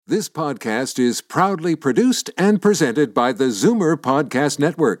This podcast is proudly produced and presented by the Zoomer Podcast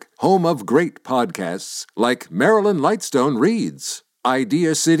Network, home of great podcasts like Marilyn Lightstone Reads,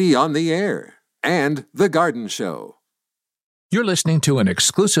 Idea City on the Air, and The Garden Show. You're listening to an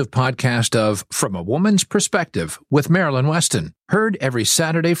exclusive podcast of From a Woman's Perspective with Marilyn Weston, heard every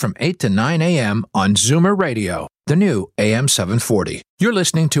Saturday from 8 to 9 a.m. on Zoomer Radio, the new AM 740. You're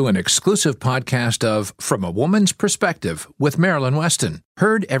listening to an exclusive podcast of From a Woman's Perspective with Marilyn Weston,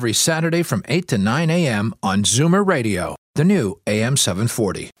 heard every Saturday from 8 to 9 a.m. on Zoomer Radio, the new AM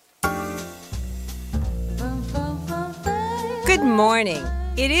 740. Good morning.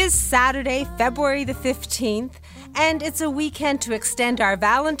 It is Saturday, February the 15th, and it's a weekend to extend our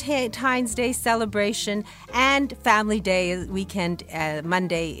Valentine's Day celebration and Family Day weekend.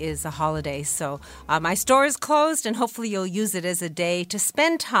 Monday is a holiday, so my store is closed, and hopefully you'll use it as a day to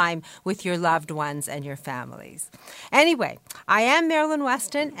spend time with your loved ones and your families. Anyway, I am Marilyn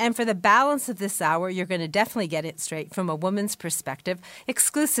Weston, and for the balance of this hour, you're going to definitely get it straight from a woman's perspective,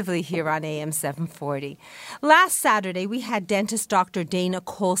 exclusively here on AM 740. Last Saturday, we had dentist Dr. Dana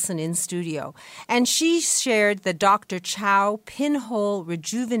Colson in studio, and she shared the Dr. Chow Pinhole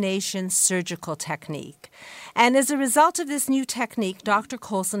Rejuvenation Surgical Technique. And as a result of this new technique Dr.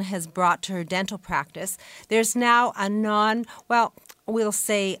 Colson has brought to her dental practice, there's now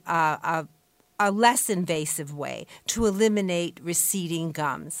a less invasive way to eliminate receding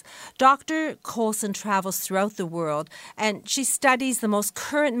gums. Dr. Colson travels throughout the world, and she studies the most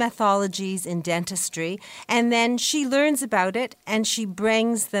current methodologies in dentistry, and then she learns about it, and she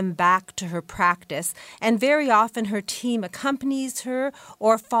brings them back to her practice. And very often her team accompanies her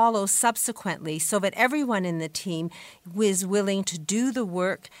or follows subsequently, so that everyone in the team is willing to do the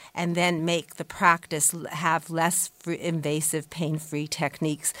work and then make the practice have less invasive, pain-free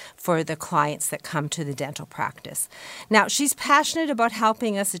techniques for the clients that come to the dental practice. Now, she's passionate about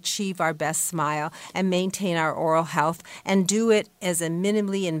helping us achieve our best smile and maintain our oral health and do it as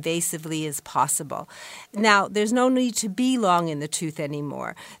minimally invasively as possible. Now, there's no need to be long in the tooth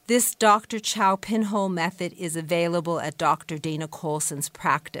anymore. This Dr. Chow Pinhole method is available at Dr. Dana Colson's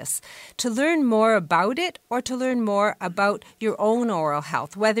practice. To learn more about it or to learn more about your own oral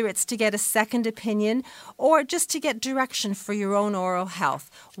health, whether it's to get a second opinion or just to get direction for your own oral health,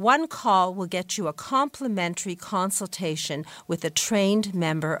 one call will get you a complimentary consultation with a trained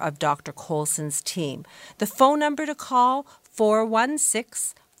member of Dr. Colson's team. The phone number to call,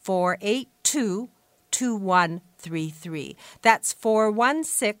 416-482-2133. That's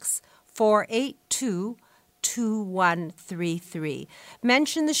 416-482-2133.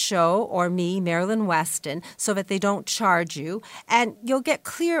 Mention the show or me, Marilyn Weston, so that they don't charge you, and you'll get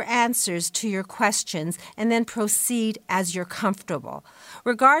clear answers to your questions and then proceed as you're comfortable.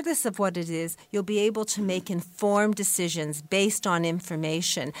 Regardless of what it is, you'll be able to make informed decisions based on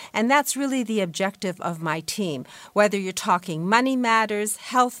information, and that's really the objective of my team. Whether you're talking money matters,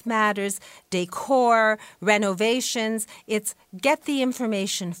 health matters, decor, renovations, it's get the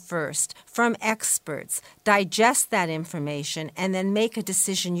information first from experts, digest that information, and then make a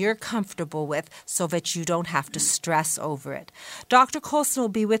decision you're comfortable with so that you don't have to stress over it. Dr. Colson will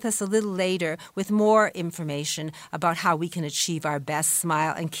be with us a little later with more information about how we can achieve our best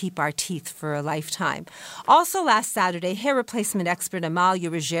smile and keep our teeth for a lifetime. Also last Saturday, hair replacement expert Amalia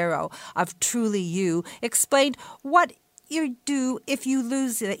Ruggiero of Truly You explained what you do if you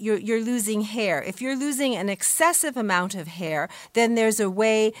you're losing hair. If you're losing an excessive amount of hair, then there's a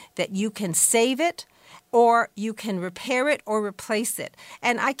way that you can save it, or you can repair it or replace it.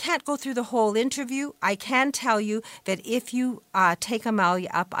 And I can't go through the whole interview. I can tell you that if you take Amalia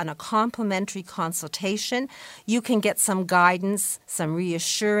up on a complimentary consultation, you can get some guidance, some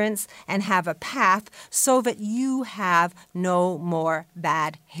reassurance, and have a path so that you have no more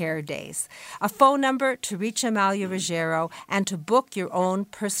bad hair days. A phone number to reach Amalia Ruggiero and to book your own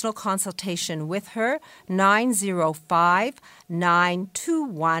personal consultation with her,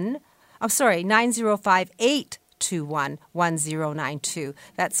 905-821-1092.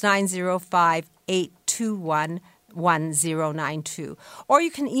 That's 905-821-1092. Or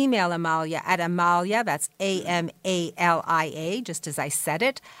you can email Amalia at Amalia, that's Amalia, just as I said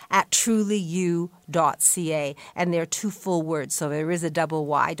it, at trulyu.ca. And they're two full words, so there is a double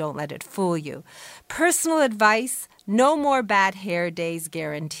Y. Don't let it fool you. Personal advice, no more bad hair days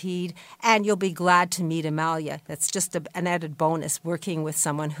guaranteed, and you'll be glad to meet Amalia. That's just an added bonus, working with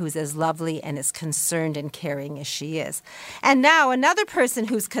someone who's as lovely and as concerned and caring as she is. And now another person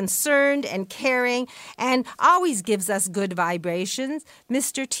who's concerned and caring and always gives us good vibrations,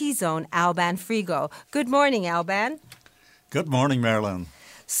 Mr. T-Zone, Alban Frigo. Good morning, Alban. Good morning, Marilyn.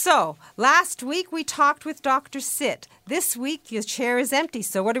 So, last week we talked with Dr. Sit. This week your chair is empty,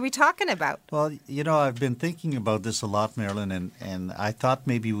 so what are we talking about? Well, I've been thinking about this a lot, Marilyn, and I thought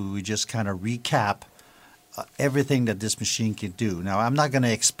maybe we would just kind of recap everything that this machine can do. Now, I'm not going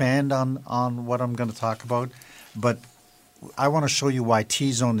to expand on what I'm going to talk about, but I want to show you why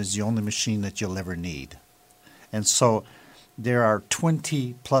T-Zone is the only machine that you'll ever need. And so there are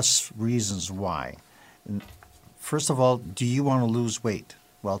 20 plus reasons why. First of all, do you want to lose weight?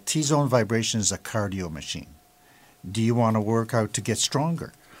 Well, T-Zone Vibration is a cardio machine. Do you want to work out to get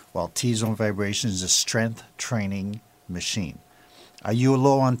stronger? Well, T-Zone Vibration is a strength training machine. Are you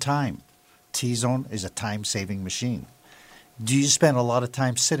low on time? T-Zone is a time-saving machine. Do you spend a lot of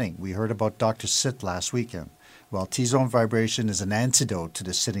time sitting? We heard about Dr. Sit last weekend. Well, T-Zone Vibration is an antidote to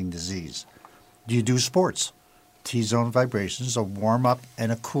the sitting disease. Do you do sports? T-Zone Vibration is a warm-up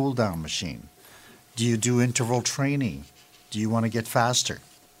and a cool-down machine. Do you do interval training? Do you want to get faster?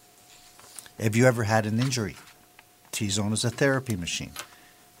 Have you ever had an injury? T-Zone is a therapy machine.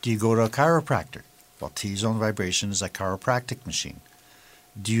 Do you go to a chiropractor? Well, T-Zone Vibration is a chiropractic machine.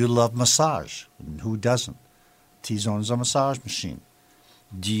 Do you love massage? Who doesn't? T-Zone is a massage machine.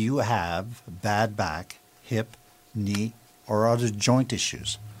 Do you have bad back, hip, knee, or other joint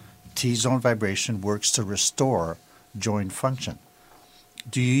issues? T-Zone Vibration works to restore joint function.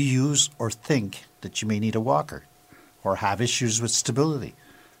 Do you use or think that you may need a walker or have issues with stability?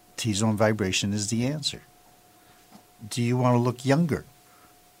 T-Zone Vibration is the answer. Do you want to look younger?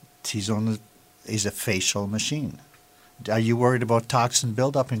 T-Zone is a facial machine. Are you worried about toxin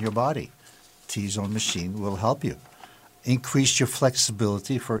buildup in your body? T-Zone machine will help you. Increase your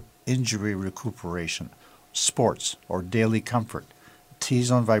flexibility for injury recuperation, sports, or daily comfort.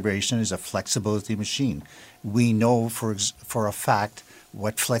 T-Zone Vibration is a flexibility machine. We know for a fact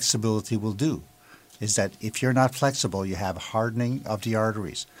what flexibility will do is that if you're not flexible, you have hardening of the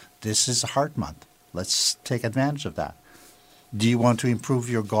arteries. This is Heart Month. Let's take advantage of that. Do you want to improve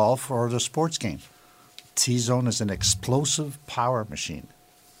your golf or the sports game? T-Zone is an explosive power machine.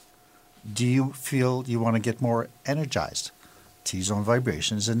 Do you feel you want to get more energized? T-Zone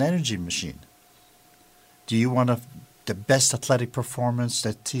Vibration is an energy machine. Do you want the best athletic performance?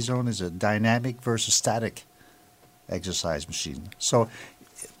 That T-Zone is a dynamic versus static exercise machine. So,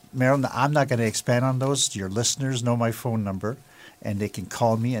 Marilyn, I'm not going to expand on those. Your listeners know my phone number, and they can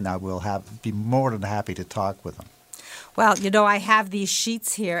call me, and I will be more than happy to talk with them. Well, I have these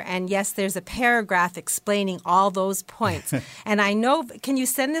sheets here, and yes, there's a paragraph explaining all those points. And I know, can you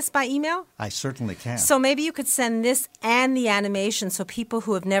send this by email? I certainly can. So maybe you could send this and the animation so people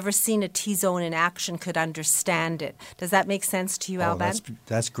who have never seen a T-Zone in action could understand it. Does that make sense to you, Albert?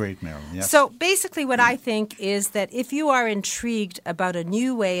 That's great, Marilyn. Yes. So basically what I think is that if you are intrigued about a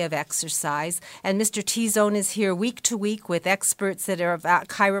new way of exercise, and Mr. T-Zone is here week to week with experts that are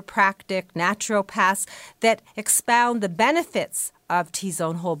chiropractic, naturopaths, that expound the benefits of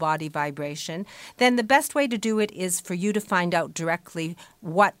T-Zone whole body vibration, then the best way to do it is for you to find out directly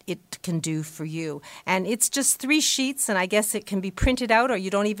what it can do for you. And it's just 3 sheets, and I guess it can be printed out, or you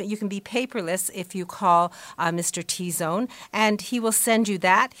can be paperless if you call Mr. T-Zone, and he will send you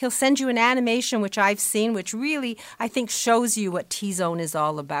that. He'll send you an animation, which I've seen, which really, I think, shows you what T-Zone is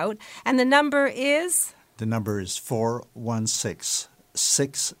all about. And the number is? The number is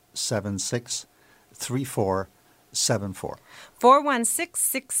 416-676-3474.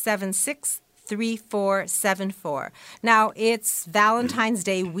 416-676-3474. Now, it's Valentine's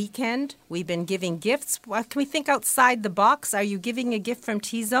Day weekend. We've been giving gifts. Can we think outside the box? Are you giving a gift from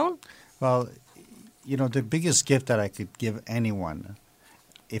T-Zone? Well, the biggest gift that I could give anyone,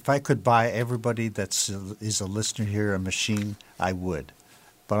 if I could buy everybody that is a listener here a machine, I would.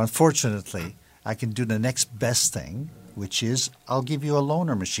 But unfortunately, I can do the next best thing, which is I'll give you a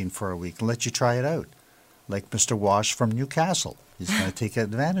loaner machine for a week and let you try it out. Like Mr. Wash from Newcastle. He's going to take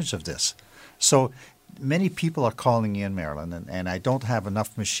advantage of this. So many people are calling in, Marilyn, and I don't have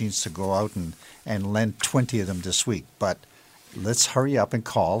enough machines to go out and lend 20 of them this week. But let's hurry up and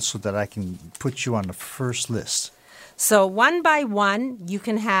call so that I can put you on the first list. So one by one, you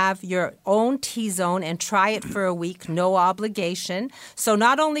can have your own T-Zone and try it for a week, no obligation. So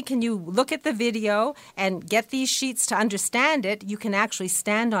not only can you look at the video and get these sheets to understand it, you can actually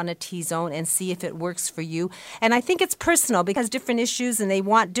stand on a T-Zone and see if it works for you. And I think it's personal because different issues and they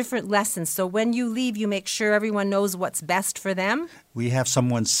want different lessons. So when you leave, you make sure everyone knows what's best for them. We have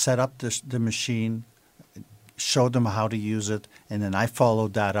someone set up the machine, showed them how to use it, and then I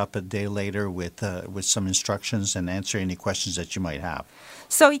followed that up a day later with some instructions and answer any questions that you might have.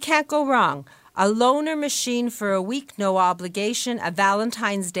 So you can't go wrong. A loaner machine for a week, no obligation, a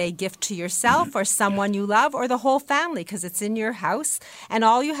Valentine's Day gift to yourself or someone you love or the whole family because it's in your house. And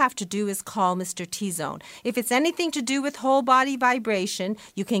all you have to do is call Mr. T-Zone. If it's anything to do with whole body vibration,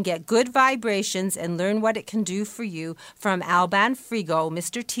 you can get good vibrations and learn what it can do for you from Alban Frigo,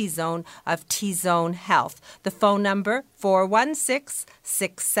 Mr. T-Zone of T-Zone Health. The phone number,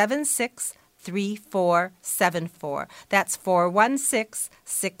 416-676-3474. That's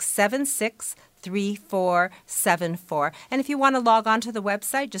 416-676-3474. And if you want to log on to the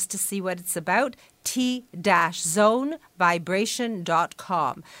website just to see what it's about,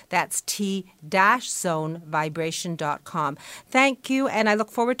 t-zonevibration.com. That's t-zonevibration.com. Thank you, and I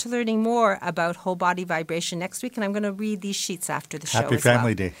look forward to learning more about whole body vibration next week, and I'm going to read these sheets after the show Happy as well.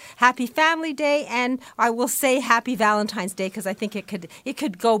 Family Day. Happy Family Day, and I will say Happy Valentine's Day because I think it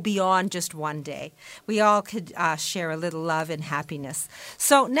could go beyond just one day. We all could share a little love and happiness.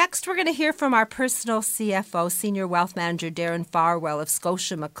 So next we're going to hear from our personal CFO, Senior Wealth Manager Darren Farwell of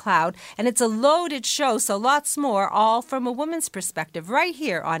Scotia McLeod, and it's a loaded show, so lots more, all from a woman's perspective, right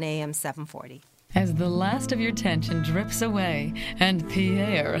here on AM 740. As the last of your tension drips away and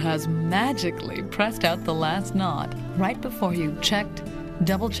Pierre has magically pressed out the last knot right before you checked,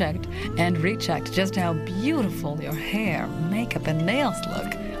 double-checked, and rechecked just how beautiful your hair, makeup, and nails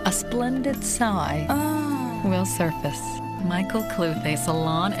look, a splendid sigh will surface. Michael Cluthe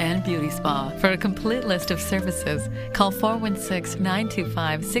Salon and Beauty Spa. For a complete list of services, call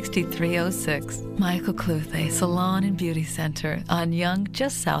 416-925-6306. Michael Cluthe Salon and Beauty Center on Yonge,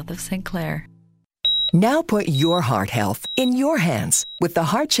 just south of St. Clair. Now put your heart health in your hands with the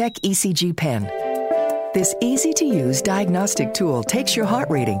HeartCheck ECG pen. This easy-to-use diagnostic tool takes your heart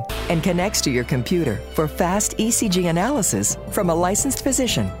reading and connects to your computer for fast ECG analysis from a licensed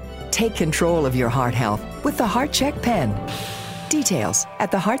physician. Take control of your heart health with the HeartCheck pen. Details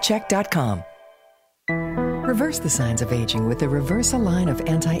at theheartcheck.com. Reverse the signs of aging with the Reversa line of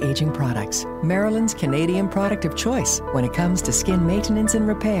anti-aging products. Maryland's Canadian product of choice when it comes to skin maintenance and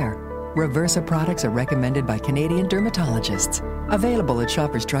repair. Reversa products are recommended by Canadian dermatologists. Available at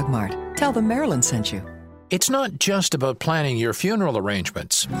Shoppers Drug Mart. Tell them Maryland sent you. It's not just about planning your funeral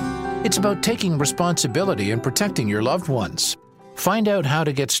arrangements. It's about taking responsibility and protecting your loved ones. Find out how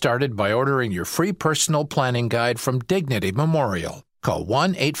to get started by ordering your free personal planning guide from Dignity Memorial. Call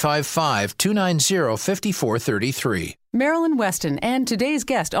 1-855-290-5433. Marilyn Weston and today's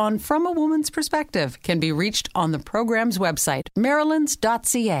guest on From a Woman's Perspective can be reached on the program's website,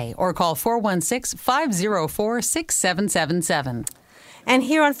 marilyns.ca, or call 416-504-6777. And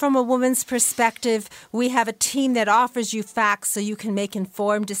here on From a Woman's Perspective, we have a team that offers you facts so you can make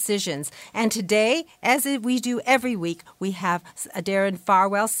informed decisions. And today, as we do every week, we have Darren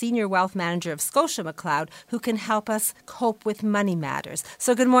Farwell, Senior Wealth Manager of Scotia McLeod, who can help us cope with money matters.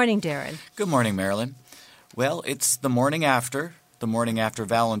 So good morning, Darren. Good morning, Marilyn. Well, it's the morning after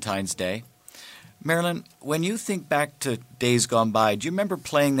Valentine's Day. Marilyn, when you think back to days gone by, do you remember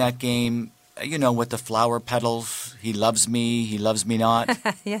playing that game, you know, with the flower petals? He loves me not.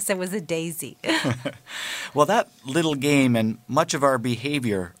 Yes, it was a daisy. Well, that little game and much of our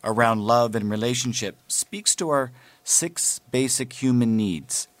behavior around love and relationship speaks to our 6 basic human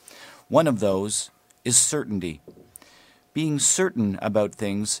needs. One of those is certainty. Being certain about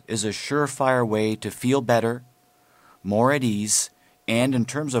things is a surefire way to feel better, more at ease, and in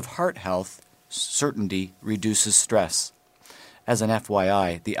terms of heart health, certainty reduces stress. As an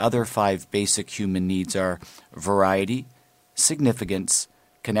FYI, the other 5 basic human needs are variety, significance,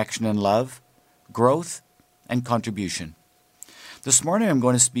 connection and love, growth, and contribution. This morning I'm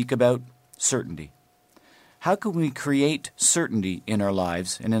going to speak about certainty. How can we create certainty in our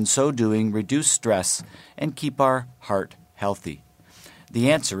lives and in so doing reduce stress and keep our heart healthy?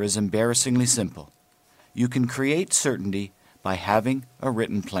 The answer is embarrassingly simple. You can create certainty by having a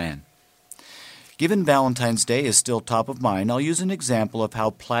written plan. Given Valentine's Day is still top of mind, I'll use an example of how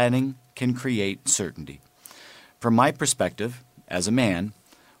planning can create certainty. From my perspective, as a man,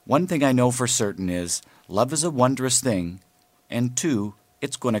 one thing I know for certain is love is a wondrous thing, and 2,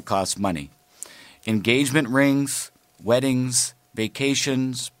 it's going to cost money. Engagement rings, weddings,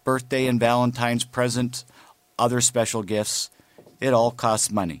 vacations, birthday and Valentine's present, other special gifts, it all costs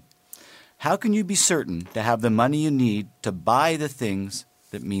money. How can you be certain to have the money you need to buy the things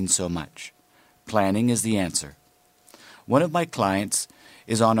that mean so much? Planning is the answer. One of my clients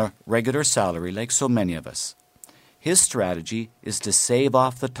is on a regular salary like so many of us. His strategy is to save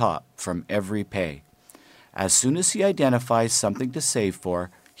off the top from every pay. As soon as he identifies something to save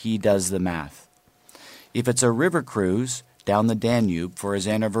for, he does the math. If it's a river cruise down the Danube for his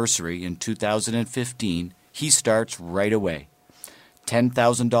anniversary in 2015, he starts right away.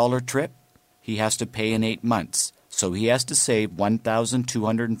 $10,000 trip? he has to pay in 8 months, so he has to save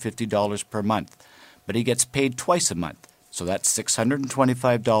 $1,250 per month, but he gets paid twice a month, so that's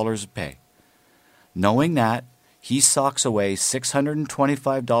 $625 a pay. Knowing that, he socks away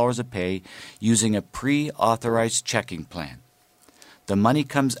 $625 a pay using a pre-authorized checking plan. The money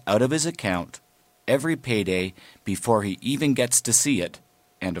comes out of his account every payday before he even gets to see it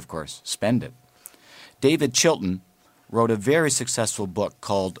and, of course, spend it. David Chilton wrote a very successful book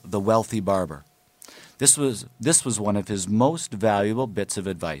called The Wealthy Barber. This was one of his most valuable bits of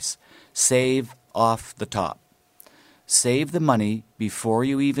advice. Save off the top. Save the money before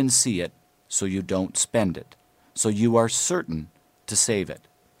you even see it so you don't spend it, so you are certain to save it,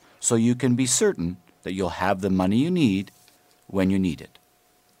 so you can be certain that you'll have the money you need when you need it.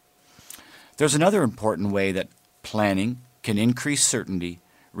 There's another important way that planning can increase certainty,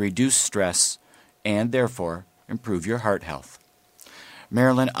 reduce stress, and therefore improve your heart health.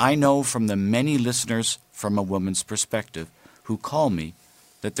 Marilyn, I know from the many listeners from a woman's perspective who call me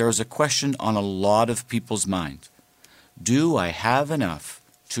that there is a question on a lot of people's minds. Do I have enough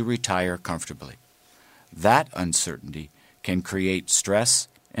to retire comfortably? That uncertainty can create stress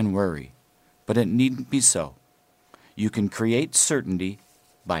and worry, but it needn't be so. You can create certainty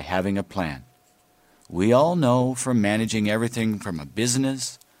by having a plan. We all know from managing everything from a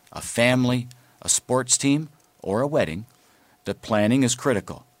business, a family, a sports team, or a wedding, that planning is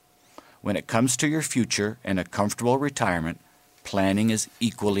critical. When it comes to your future and a comfortable retirement, planning is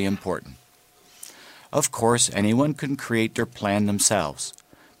equally important. Of course, anyone can create their plan themselves,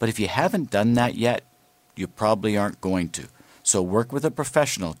 but if you haven't done that yet, you probably aren't going to, so work with a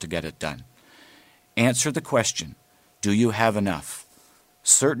professional to get it done. Answer the question, do you have enough?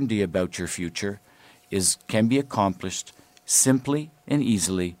 Certainty about your future can be accomplished simply and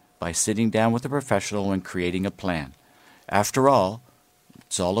easily by sitting down with a professional and creating a plan. After all,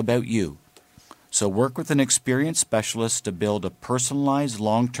 it's all about you. So work with an experienced specialist to build a personalized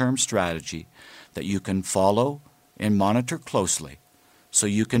long-term strategy that you can follow and monitor closely so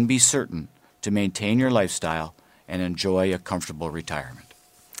you can be certain to maintain your lifestyle and enjoy a comfortable retirement.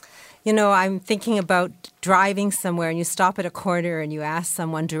 You know, I'm thinking about driving somewhere and you stop at a corner and you ask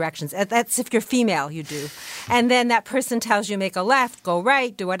someone directions. That's if you're female, you do. And then that person tells you make a left, go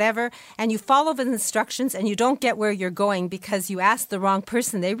right, do whatever. And you follow the instructions and you don't get where you're going because you asked the wrong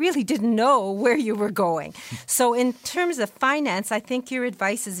person. They really didn't know where you were going. So in terms of finance, I think your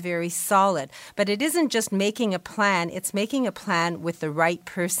advice is very solid. But it isn't just making a plan. It's making a plan with the right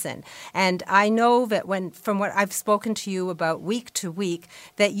person. And I know that from what I've spoken to you about week to week,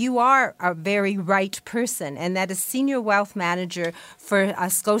 that you are a very right person, and that as Senior Wealth Manager for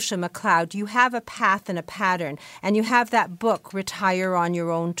Scotia McLeod, you have a path and a pattern, and you have that book, Retire on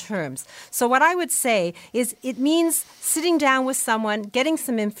Your Own Terms. So what I would say is it means sitting down with someone, getting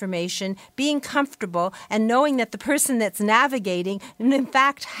some information, being comfortable, and knowing that the person that's navigating, in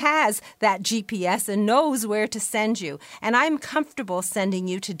fact, has that GPS and knows where to send you. And I'm comfortable sending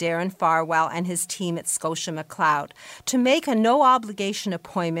you to Darren Farwell and his team at Scotia McLeod. To make a no-obligation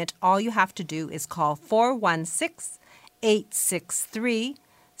appointment, all you have to do is call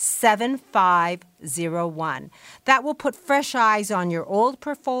 416-863-7501. That will put fresh eyes on your old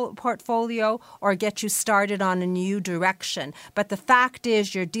portfolio or get you started on a new direction. But the fact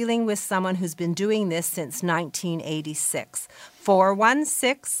is you're dealing with someone who's been doing this since 1986.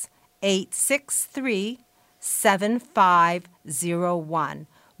 416-863-7501.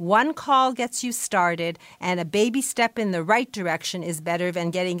 One call gets you started, and a baby step in the right direction is better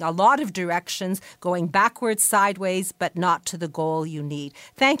than getting a lot of directions, going backwards, sideways, but not to the goal you need.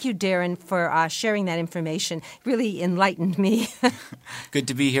 Thank you, Darren, for sharing that information. Really enlightened me. Good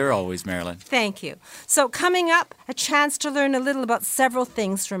to be here always, Marilyn. Thank you. So coming up, a chance to learn a little about several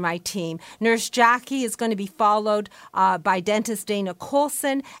things from my team. Nurse Jackie is going to be followed by dentist Dana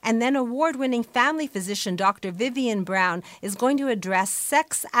Colson, and then award-winning family physician Dr. Vivian Brown is going to address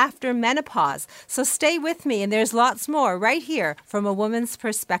sex after menopause. So stay with me, and there's lots more right here from a woman's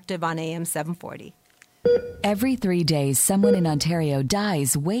perspective on AM 740. Every 3 days, someone in Ontario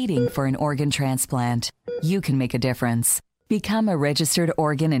dies waiting for an organ transplant. You can make a difference. Become a registered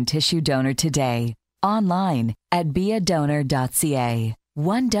organ and tissue donor today. Online at beadonor.ca.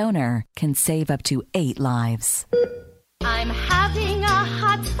 One donor can save up to 8 lives. I'm having a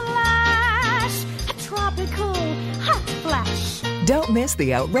hot flash, a tropical hot flash. Don't miss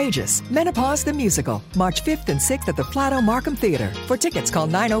the outrageous Menopause the Musical, March 5th and 6th at the Plateau Markham Theatre. For tickets, call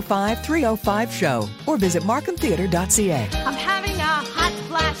 905-305-SHOW or visit markhamtheatre.ca. I'm having a hot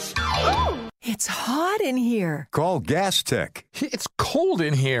flash. Ooh. It's hot in here. Call Gas Tech. It's cold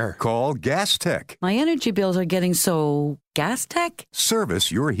in here. Call Gas Tech. My energy bills are getting so gas tech?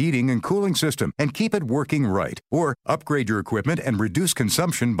 Service your heating and cooling system and keep it working right. Or upgrade your equipment and reduce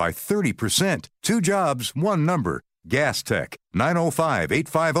consumption by 30%. 2 jobs, 1 number. Gas Tech,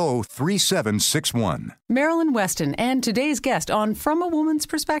 905-850-3761. Marilyn Weston and today's guest on From a Woman's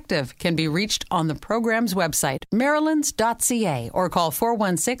Perspective can be reached on the program's website, marilyns.ca, or call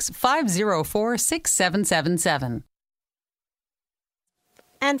 416-504-6777.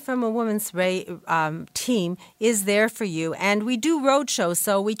 And From a Woman's team is there for you. And we do road shows,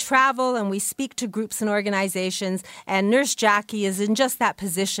 so we travel and we speak to groups and organizations. And Nurse Jackie is in just that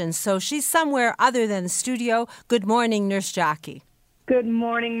position. So she's somewhere other than the studio. Good morning, Nurse Jackie. Good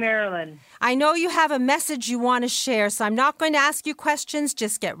morning, Marilyn. I know you have a message you want to share, so I'm not going to ask you questions.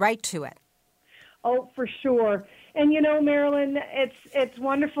 Just get right to it. Oh, for sure. And you know, Marilyn, it's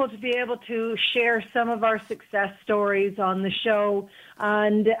wonderful to be able to share some of our success stories on the show.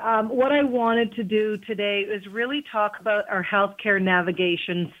 And what I wanted to do today is really talk about our healthcare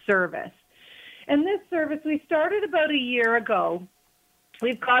navigation service. And this service, we started about a year ago.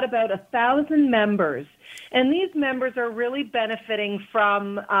 We've got about 1,000 members, and these members are really benefiting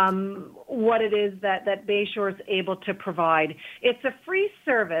from what it is that Bayshore is able to provide. It's a free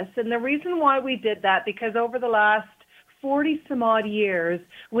service, and the reason why we did that, because over the last 40 some odd years,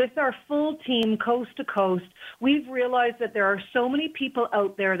 with our full team coast to coast, we've realized that there are so many people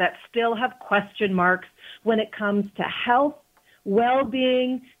out there that still have question marks when it comes to health,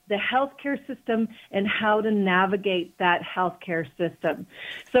 well-being, the healthcare system, and how to navigate that healthcare system.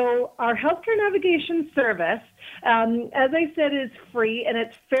 So our healthcare navigation service, as I said, is free, and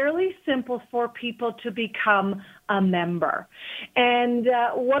it's fairly simple for people to become a member. And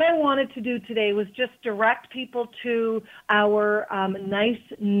what I wanted to do today was just direct people to our nice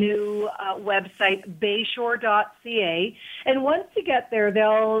new website, bayshore.ca. And once you get there,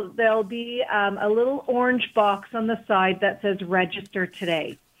 there'll be a little orange box on the side that says register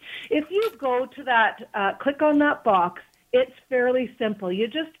today. If you go to that, click on that box, it's fairly simple. You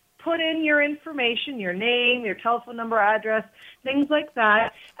just put in your information, your name, your telephone number, address, things like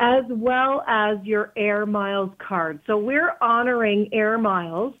that, as well as your Air Miles card. So we're honoring Air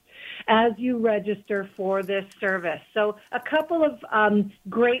Miles as you register for this service. So a couple of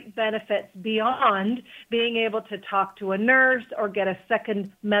great benefits beyond being able to talk to a nurse or get a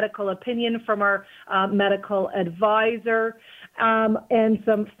second medical opinion from our medical advisor, and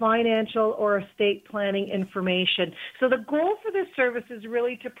some financial or estate planning information. So the goal for this service is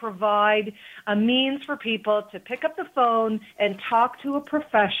really to provide a means for people to pick up the phone and talk to a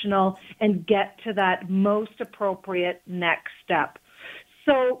professional and get to that most appropriate next step.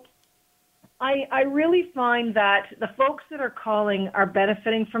 So I really find that the folks that are calling are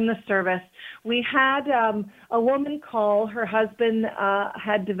benefiting from the service. We had a woman call. Her husband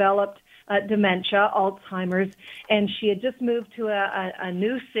had developed dementia, Alzheimer's, and she had just moved to a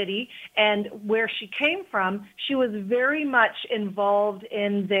new city. And where she came from, she was very much involved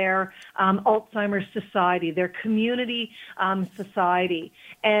in their Alzheimer's Society, their community society.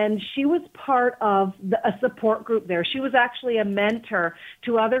 And she was part of a support group there. She was actually a mentor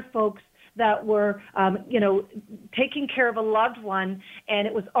to other folks that were, taking care of a loved one, and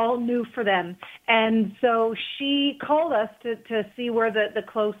it was all new for them. And so she called us to see where the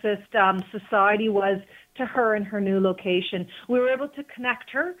closest society was to her in her new location. We were able to connect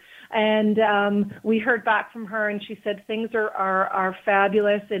her, and we heard back from her, and she said things are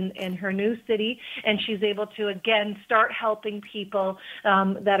fabulous in her new city, and she's able to, again, start helping people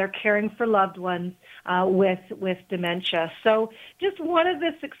that are caring for loved ones with dementia. So just one of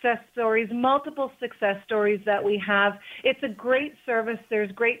the success stories, multiple success stories that we have. It's a great service.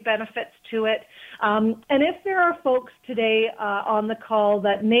 There's great benefits to it. And if there are folks today on the call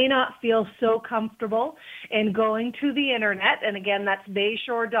that may not feel so comfortable in going to the internet, and again, that's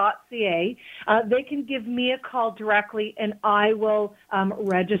bayshore.ca, they can give me a call directly, and I will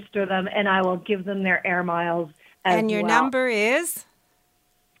register them, and I will give them their Air Miles as well. And your number is?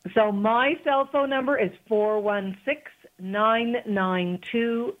 So my cell phone number is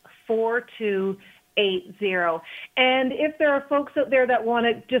 416-992-4280. And if there are folks out there that want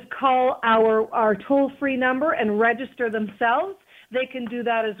to just call our toll-free number and register themselves, they can do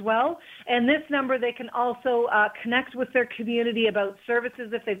that as well. And this number, they can also connect with their community about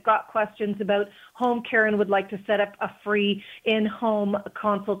services if they've got questions about home care and would like to set up a free in-home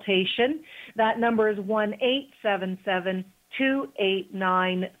consultation. That number is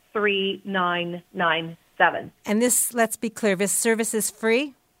 1-877-289-3997. And this, let's be clear, this service is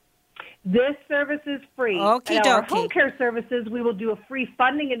free? This service is free. Okie And our dokie. home care services, we will do a free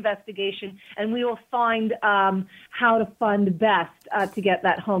funding investigation, and we will find how to fund best to get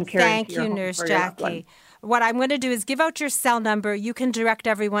that home care. Thank into your you, home Nurse for your loved one. Jackie. What I'm going to do is give out your cell number. You can direct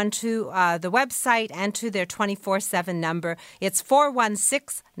everyone to the website and to their 24/7 number. It's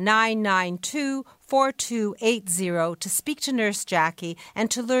 416-992-4280 to speak to Nurse Jackie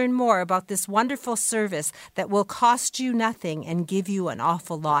and to learn more about this wonderful service that will cost you nothing and give you an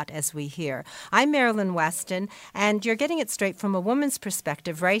awful lot, as we hear. I'm Marilyn Weston, and you're getting it straight from a woman's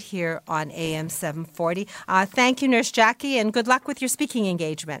perspective right here on AM 740. Thank you, Nurse Jackie, and good luck with your speaking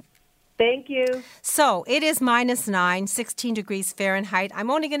engagement. Thank you. So it is -9, 16 degrees Fahrenheit. I'm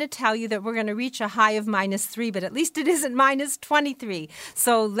only going to tell you that we're going to reach a high of -3, but at least it isn't -23.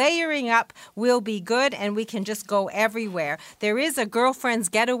 So layering up will be good, and we can just go everywhere. There is a girlfriend's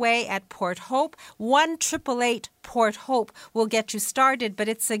getaway at Port Hope. 1-888 Port Hope will get you started, but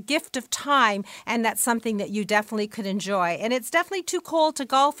it's a gift of time, and that's something that you definitely could enjoy. And it's definitely too cold to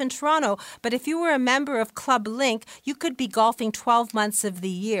golf in Toronto, but if you were a member of Club Link, you could be golfing 12 months of the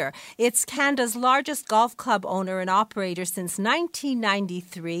year. It's Canada's largest golf club owner and operator since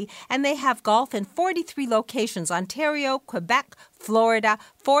 1993, and they have golf in 43 locations: Ontario, Quebec, Florida,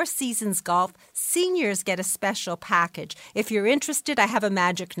 Four Seasons Golf. Seniors get a special package. If you're interested, I have a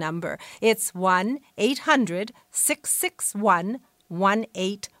magic number. It's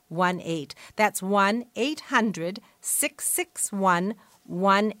 1-800-661-1818. That's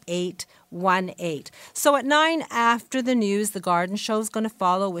 1-800-661-1818. So at 9 after the news, the Garden Show is going to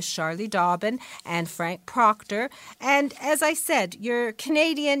follow with Charlie Dobbin and Frank Proctor. And as I said, you're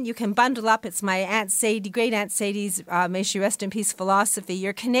Canadian, you can bundle up. It's my Aunt Sadie, great Aunt Sadie's, may she rest in peace, philosophy.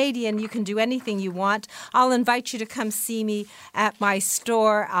 You're Canadian, you can do anything you want. I'll invite you to come see me at my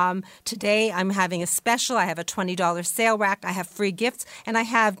store. Today I'm having a special. I have a $20 sale rack. I have free gifts, and I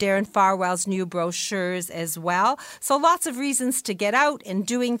have Darren Farwell's new brochures as well. So lots of reasons to get out and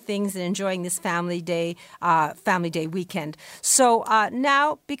doing things and enjoying this Family Day weekend. So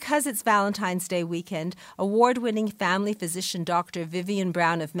now, because it's Valentine's Day weekend, award-winning family physician Dr. Vivian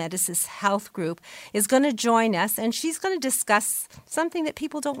Brown of Medicis Health Group is going to join us, and she's going to discuss something that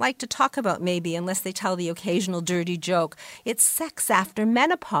people don't like to talk about maybe unless they tell the occasional dirty joke. It's sex after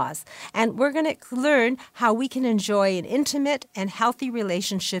menopause, and we're going to learn how we can enjoy an intimate and healthy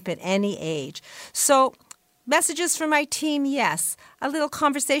relationship at any age. So, messages from my team, yes. A little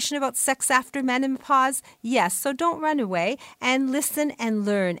conversation about sex after menopause, yes. So don't run away and listen and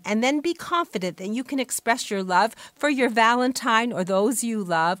learn, and then be confident that you can express your love for your Valentine or those you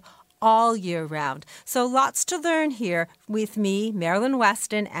love all year round. So lots to learn here with me, Marilyn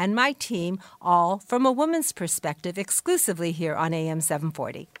Weston, and my team, all from a woman's perspective, exclusively here on AM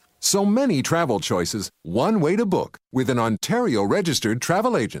 740. So many travel choices, one way to book with an Ontario-registered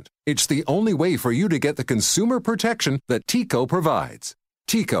travel agent. It's the only way for you to get the consumer protection that TICO provides.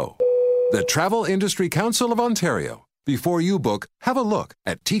 TICO, the Travel Industry Council of Ontario. Before you book, have a look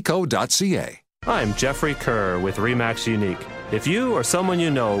at tico.ca. I'm Jeffrey Kerr with RE/MAX Unique. If you or someone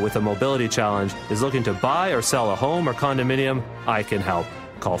you know with a mobility challenge is looking to buy or sell a home or condominium, I can help.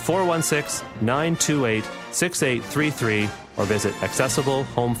 Call 416-928-6833 or visit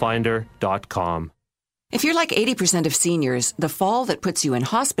accessiblehomefinder.com. If you're like 80% of seniors, the fall that puts you in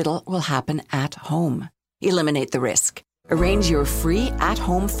hospital will happen at home. Eliminate the risk. Arrange your free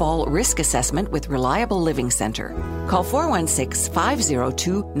at-home fall risk assessment with Reliable Living Center. Call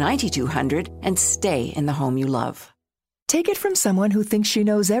 416-502-9200 and stay in the home you love. Take it from someone who thinks she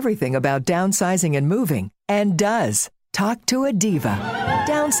knows everything about downsizing and moving, and does. Talk to a diva.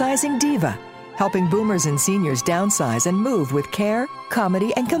 Downsizing Diva. Helping boomers and seniors downsize and move with care,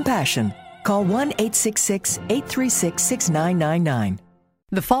 comedy, and compassion. Call 1-866-836-6999.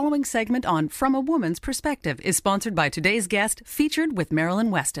 The following segment on From a Woman's Perspective is sponsored by today's guest, featured with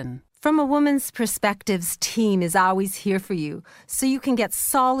Marilyn Weston. From a Woman's Perspectives team is always here for you, so you can get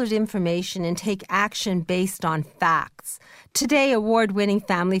solid information and take action based on facts. Today, award-winning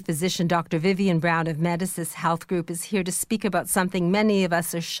family physician Dr. Vivian Brown of Medicis Health Group is here to speak about something many of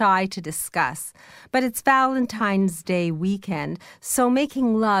us are shy to discuss. But it's Valentine's Day weekend, so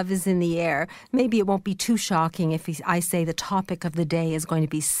making love is in the air. Maybe it won't be too shocking if I say the topic of the day is going to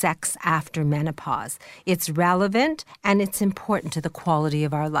be sex after menopause. It's relevant and it's important to the quality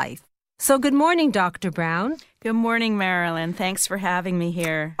of our life. So good morning, Dr. Brown. Good morning, Marilyn. Thanks for having me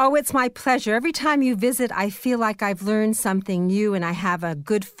here. Oh, it's my pleasure. Every time you visit, I feel like I've learned something new and I have a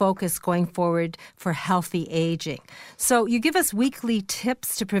good focus going forward for healthy aging. So you give us weekly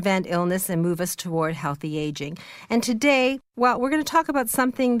tips to prevent illness and move us toward healthy aging. And today, well, we're going to talk about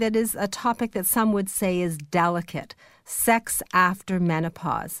something that is a topic that some would say is delicate: sex after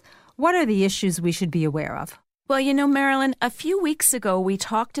menopause. What are the issues we should be aware of? Well, you know, Marilyn, a few weeks ago we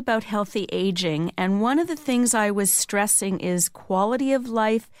talked about healthy aging, and one of the things I was stressing is quality of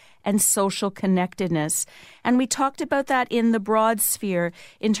life and social connectedness. And we talked about that in the broad sphere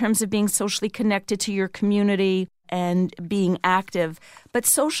in terms of being socially connected to your community and being active. But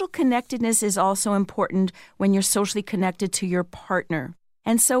social connectedness is also important when you're socially connected to your partner.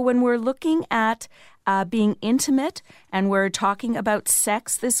 And so when we're looking at being intimate, and we're talking about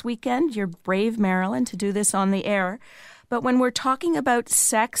sex this weekend, you're brave, Marilyn, to do this on the air. But when we're talking about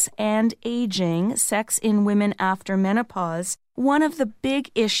sex and aging, sex in women after menopause, one of the big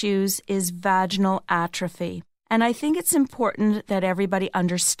issues is vaginal atrophy. And I think it's important that everybody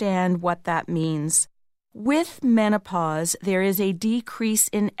understand what that means. With menopause, there is a decrease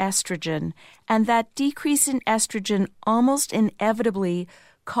in estrogen, and that decrease in estrogen almost inevitably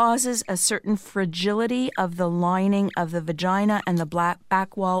causes a certain fragility of the lining of the vagina and the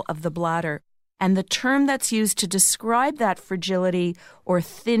back wall of the bladder. And the term that's used to describe that fragility or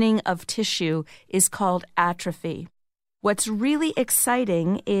thinning of tissue is called atrophy. What's really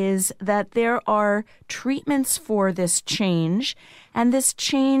exciting is that there are treatments for this change, and this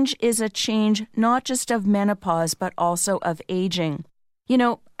change is a change not just of menopause, but also of aging. You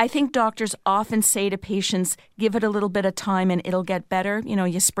know, I think doctors often say to patients, give it a little bit of time and it'll get better. You know,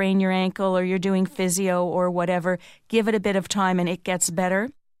 you sprain your ankle or you're doing physio or whatever, give it a bit of time and it gets better.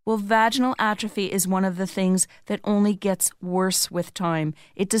 Well, vaginal atrophy is one of the things that only gets worse with time.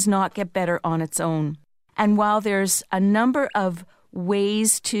 It does not get better on its own. And while there's a number of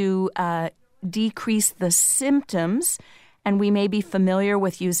ways to decrease the symptoms, and we may be familiar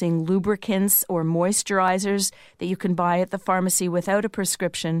with using lubricants or moisturizers that you can buy at the pharmacy without a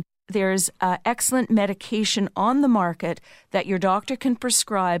prescription, there's excellent medication on the market that your doctor can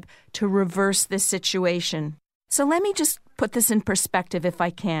prescribe to reverse this situation. So let me just put this in perspective if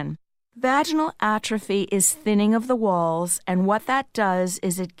I can. Vaginal atrophy is thinning of the walls, and what that does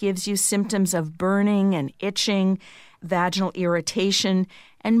is it gives you symptoms of burning and itching, vaginal irritation,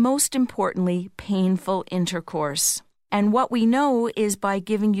 and most importantly, painful intercourse. And what we know is by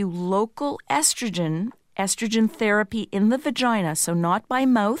giving you local estrogen therapy in the vagina, so not by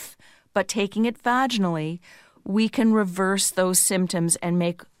mouth, but taking it vaginally, we can reverse those symptoms and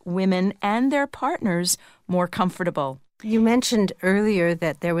make women and their partners more comfortable. You mentioned earlier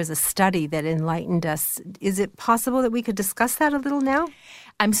that there was a study that enlightened us. Is it possible that we could discuss that a little now?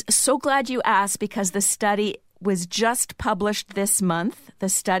 I'm so glad you asked because the study was just published this month. The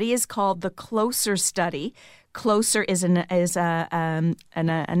study is called the CLOSER study. CLOSER is an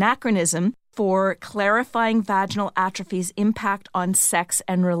acronym for Clarifying Vaginal Atrophy's Impact on Sex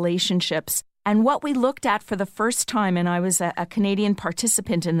and Relationships. And what we looked at for the first time, and I was a Canadian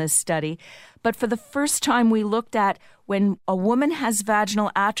participant in this study, but for the first time we looked at when a woman has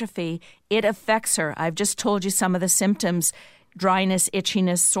vaginal atrophy, it affects her. I've just told you some of the symptoms, dryness,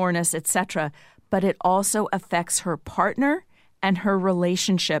 itchiness, soreness, etc. But it also affects her partner and her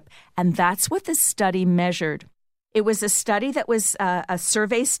relationship. And that's what the study measured. It was a study that was a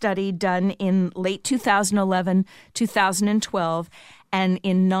survey study done in late 2011, 2012. And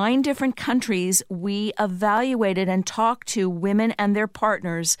in 9 different countries, we evaluated and talked to women and their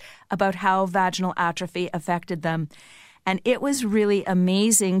partners about how vaginal atrophy affected them. And it was really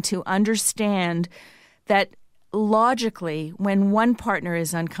amazing to understand that logically, when one partner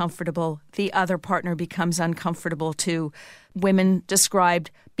is uncomfortable, the other partner becomes uncomfortable too. Women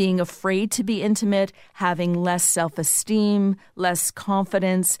described being afraid to be intimate, having less self-esteem, less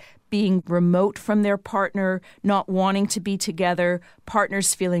confidence, being remote from their partner, not wanting to be together,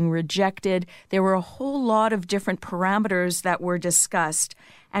 partners feeling rejected. There were a whole lot of different parameters that were discussed.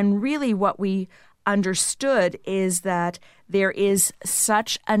 And really what we understood is that there is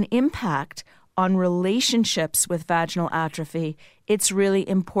such an impact on relationships with vaginal atrophy. It's really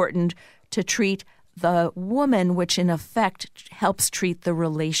important to treat the woman, which in effect helps treat the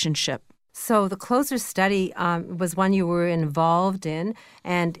relationship. So the CLOSER study was one you were involved in,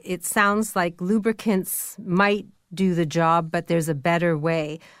 and it sounds like lubricants might do the job, but there's a better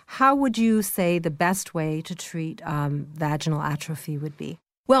way. How would you say the best way to treat vaginal atrophy would be?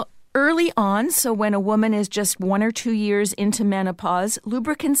 Well, early on, so when a woman is just 1 or 2 years into menopause,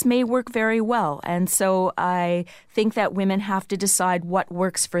 lubricants may work very well. And so I think that women have to decide what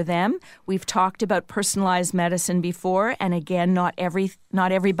works for them. We've talked about personalized medicine before, and again, not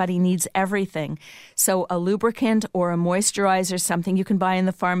everybody needs everything. So a lubricant or a moisturizer, something you can buy in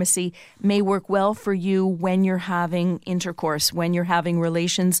the pharmacy, may work well for you when you're having intercourse, when you're having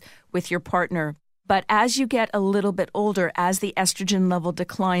relations with your partner. But as you get a little bit older, as the estrogen level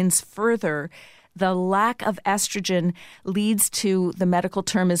declines further, The lack of estrogen leads to, the medical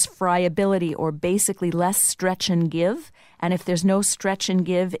term is friability, or basically less stretch and give. And if there's no stretch and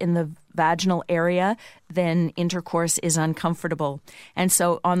give in the vaginal area, then intercourse is uncomfortable. And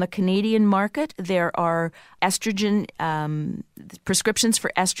so on the Canadian market, there are estrogen, prescriptions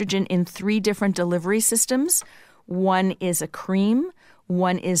for estrogen in 3 different delivery systems. One is a cream,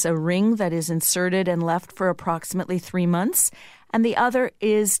 one is a ring that is inserted and left for approximately 3 months, and the other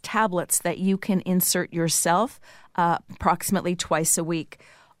is tablets that you can insert yourself approximately twice a week.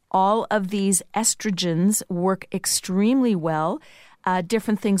 All of these estrogens work extremely well.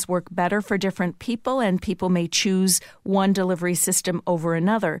 Different things work better for different people, and people may choose one delivery system over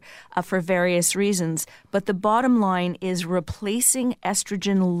another for various reasons. But the bottom line is replacing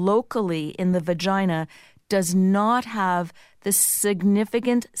estrogen locally in the vagina does not have the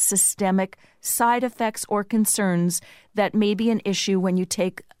significant systemic side effects or concerns that may be an issue when you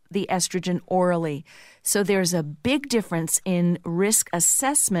take the estrogen orally. So there's a big difference in risk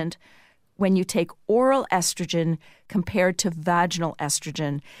assessment when you take oral estrogen compared to vaginal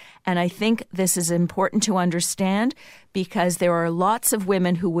estrogen. And I think this is important to understand because there are lots of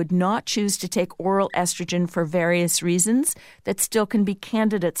women who would not choose to take oral estrogen for various reasons that still can be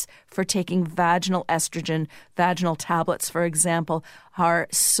candidates for taking vaginal estrogen. Vaginal tablets, for example, are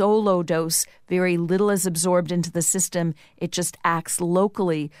so low dose, very little is absorbed into the system. It just acts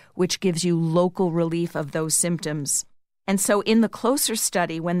locally, which gives you local relief of those symptoms. And so in the Closer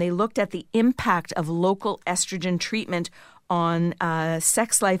study, when they looked at the impact of local estrogen treatment on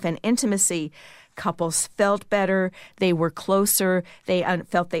sex life and intimacy, couples felt better, they were closer, they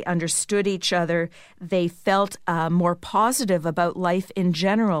felt they understood each other, they felt more positive about life in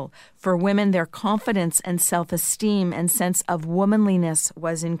general. For women, their confidence and self-esteem and sense of womanliness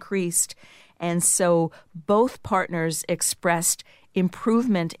was increased. And so both partners expressed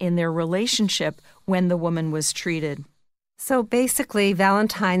improvement in their relationship when the woman was treated. So basically,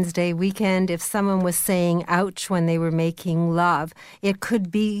 Valentine's Day weekend, if someone was saying ouch when they were making love, it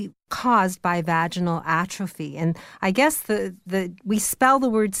could be caused by vaginal atrophy. And I guess we spell the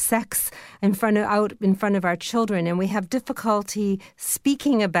word sex in front of our children, and we have difficulty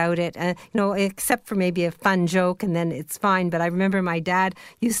speaking about it, except for maybe a fun joke, and then it's fine. But I remember my dad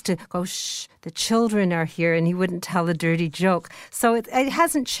used to go, shh, the children are here, and he wouldn't tell a dirty joke. So it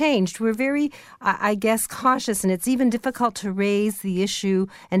hasn't changed. We're very, I guess, cautious, and it's even difficult to raise the issue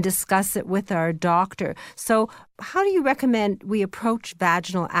and discuss it with our doctor. So how do you recommend we approach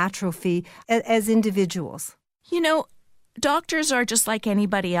vaginal atrophy as individuals? Doctors are just like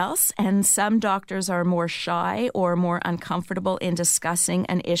anybody else, and some doctors are more shy or more uncomfortable in discussing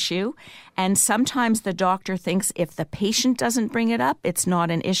an issue. And sometimes the doctor thinks if the patient doesn't bring it up, it's not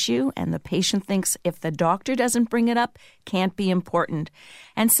an issue. And the patient thinks if the doctor doesn't bring it up, can't be important.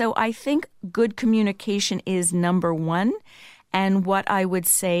 And so I think good communication is number one. And what I would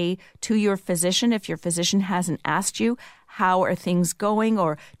say to your physician, if your physician hasn't asked you, how are things going,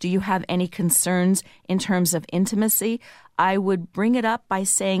 or do you have any concerns in terms of intimacy, I would bring it up by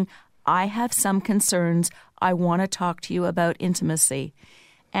saying, I have some concerns. I want to talk to you about intimacy.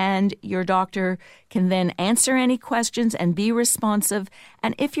 And your doctor can then answer any questions and be responsive.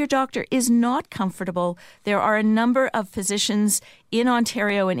 And if your doctor is not comfortable, there are a number of physicians in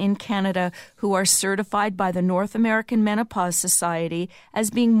Ontario and in Canada who are certified by the North American Menopause Society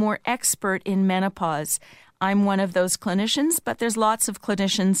as being more expert in menopause. I'm one of those clinicians, but there's lots of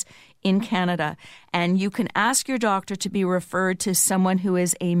clinicians in Canada. And you can ask your doctor to be referred to someone who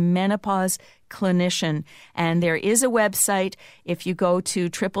is a menopause clinician. And there is a website. If you go to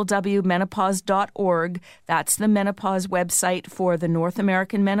www.menopause.org, that's the menopause website for the North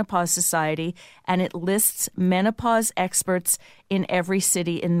American Menopause Society, and it lists menopause experts in every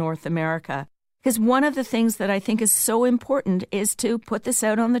city in North America. Because one of the things that I think is so important is to put this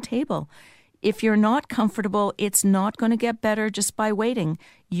out on the table. If you're not comfortable, it's not going to get better just by waiting.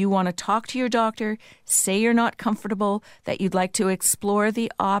 You want to talk to your doctor, say you're not comfortable, that you'd like to explore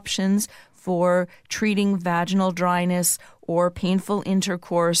the options for treating vaginal dryness or painful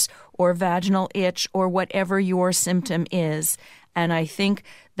intercourse or vaginal itch or whatever your symptom is. And I think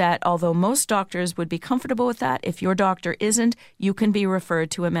that although most doctors would be comfortable with that, if your doctor isn't, you can be referred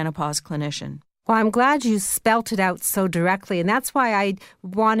to a menopause clinician. Well, I'm glad you spelt it out so directly, and that's why I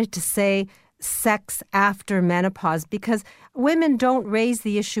wanted to say sex after menopause, because women don't raise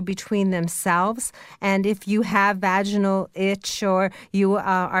the issue between themselves. And if you have vaginal itch or you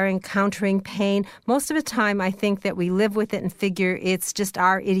are encountering pain, most of the time I think that we live with it and figure it's just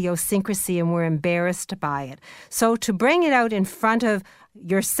our idiosyncrasy and we're embarrassed by it. So to bring it out in front of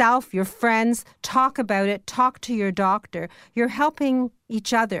yourself, your friends, talk about it, talk to your doctor, you're helping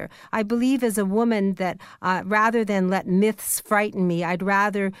each other. I believe as a woman that rather than let myths frighten me, I'd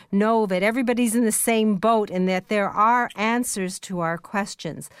rather know that everybody's in the same boat and that there are answers to our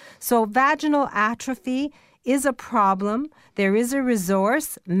questions. So vaginal atrophy is a problem. There is a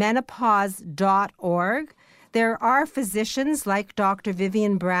resource, menopause.org. There are physicians like Dr.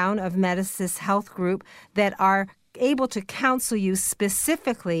 Vivian Brown of Medicis Health Group that are able to counsel you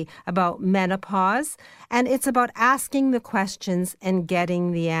specifically about menopause, and it's about asking the questions and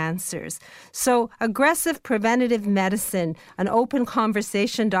getting the answers. So aggressive preventative medicine, an open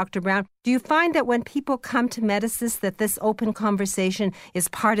conversation, Dr. Brown, do you find that when people come to Medicis that this open conversation is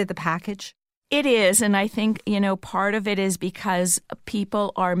part of the package? It is, and I think, part of it is because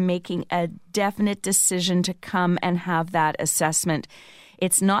people are making a definite decision to come and have that assessment.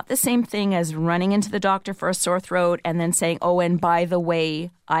 It's not the same thing as running into the doctor for a sore throat and then saying, oh, and by the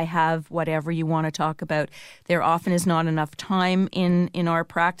way, I have whatever you want to talk about. There often is not enough time in our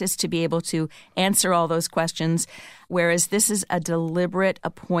practice to be able to answer all those questions, whereas this is a deliberate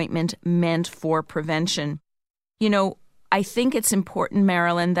appointment meant for prevention. I think it's important,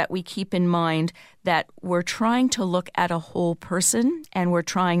 Marilyn, that we keep in mind that we're trying to look at a whole person, and we're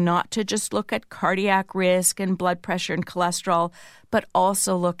trying not to just look at cardiac risk and blood pressure and cholesterol, but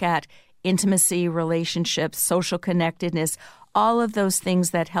also look at intimacy, relationships, social connectedness, all of those things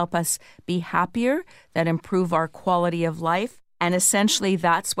that help us be happier, that improve our quality of life. And essentially,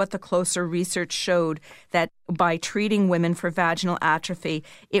 that's what the closer research showed, that by treating women for vaginal atrophy,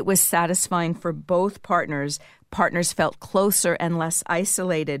 it was satisfying for both partners. Partners felt closer and less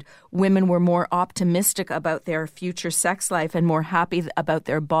isolated. Women were more optimistic about their future sex life and more happy about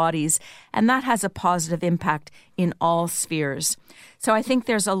their bodies. And that has a positive impact in all spheres. So I think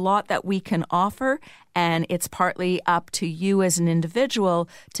there's a lot that we can offer, and it's partly up to you as an individual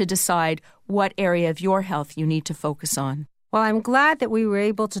to decide what area of your health you need to focus on. Well, I'm glad that we were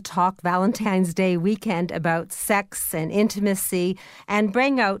able to talk Valentine's Day weekend about sex and intimacy and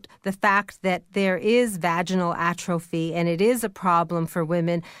bring out the fact that there is vaginal atrophy and it is a problem for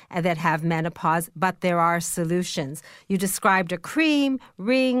women that have menopause, but there are solutions. You described a cream,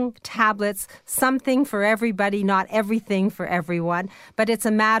 ring, tablets, something for everybody, not everything for everyone, but it's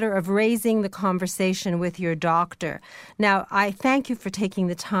a matter of raising the conversation with your doctor. Now, I thank you for taking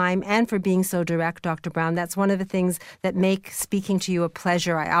the time and for being so direct, Dr. Brown. That's one of the things that make speaking to you a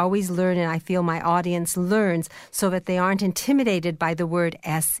pleasure. I always learn, and I feel my audience learns, so that they aren't intimidated by the word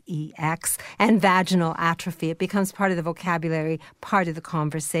sex and vaginal atrophy. It becomes part of the vocabulary, part of the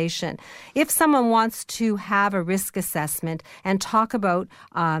conversation. If someone wants to have a risk assessment and talk about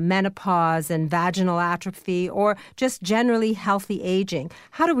menopause and vaginal atrophy or just generally healthy aging,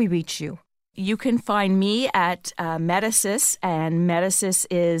 how do we reach you? You can find me at Medicis, and Medicis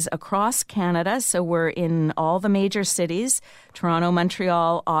is across Canada, so we're in all the major cities, Toronto,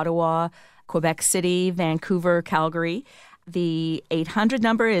 Montreal, Ottawa, Quebec City, Vancouver, Calgary. The 800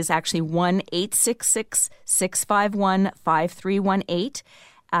 number is actually 1-866-651-5318.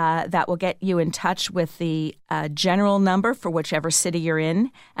 That will get you in touch with the general number for whichever city you're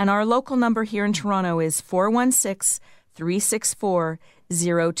in. And our local number here in Toronto is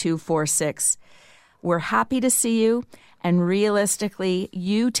 416-364-0246. We're happy to see you, and realistically,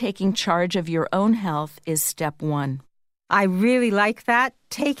 you taking charge of your own health is step one. I really like that.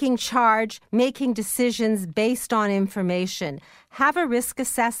 Taking charge, making decisions based on information. Have a risk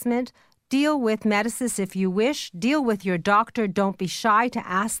assessment. Deal with Medicis if you wish. Deal with your doctor. Don't be shy to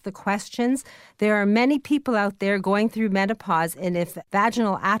ask the questions. There are many people out there going through menopause, and if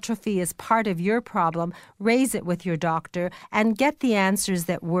vaginal atrophy is part of your problem, raise it with your doctor and get the answers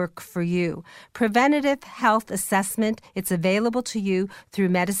that work for you. Preventative health assessment, it's available to you through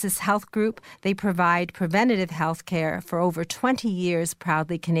Medicis Health Group. They provide preventative health care for over 20 years,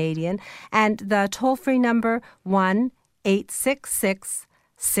 proudly Canadian. And the toll-free number,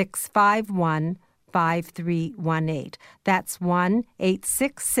 1-866-651-5318. That's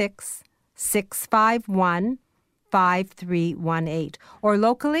 1-866-651-5318. Or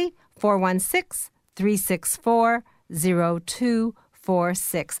locally,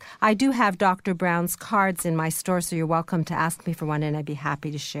 416-364-0246. I do have Dr. Brown's cards in my store, so you're welcome to ask me for one, and I'd be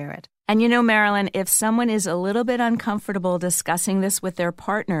happy to share it. And Marilyn, if someone is a little bit uncomfortable discussing this with their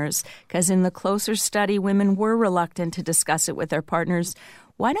partners, because in the closer study, women were reluctant to discuss it with their partners,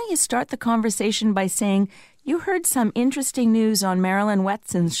 why don't you start the conversation by saying, you heard some interesting news on Marilyn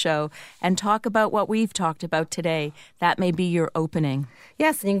Weston's show and talk about what we've talked about today. That may be your opening.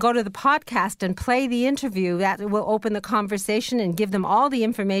 Yes, and you can go to the podcast and play the interview. That will open the conversation and give them all the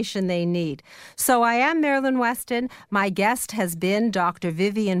information they need. So I am Marilyn Weston. My guest has been Dr.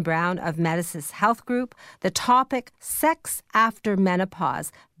 Vivian Brown of Medicis Health Group. The topic, sex after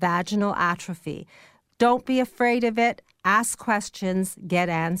menopause, vaginal atrophy. Don't be afraid of it. Ask questions, get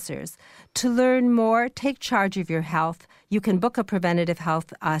answers. To learn more, take charge of your health. You can book a preventative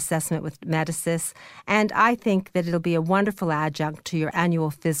health assessment with Medicis, and I think that it'll be a wonderful adjunct to your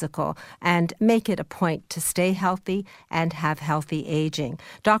annual physical and make it a point to stay healthy and have healthy aging.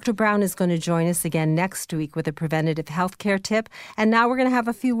 Dr. Brown is going to join us again next week with a preventative health care tip, and now we're going to have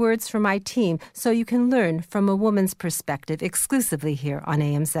a few words from my team so you can learn from a woman's perspective exclusively here on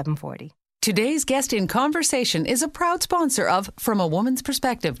AM 740. Today's guest in conversation is a proud sponsor of From a Woman's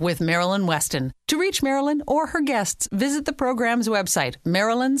Perspective with Marilyn Weston. To reach Marilyn or her guests, visit the program's website,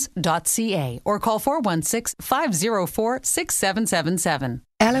 marilyns.ca, or call 416-504-6777.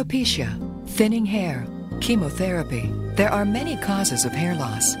 Alopecia, thinning hair, chemotherapy. There are many causes of hair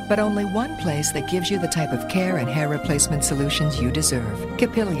loss, but only one place that gives you the type of care and hair replacement solutions you deserve.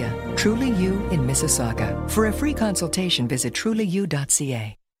 Capilia, Truly You in Mississauga. For a free consultation, visit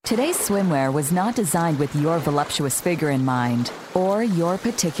trulyu.ca. Today's swimwear was not designed with your voluptuous figure in mind or your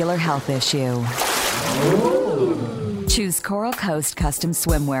particular health issue. Choose Coral Coast custom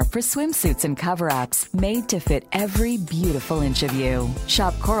swimwear for swimsuits and cover-ups made to fit every beautiful inch of you.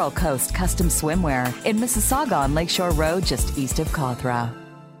 Shop Coral Coast custom swimwear in Mississauga on Lakeshore Road, just east of Cawthra.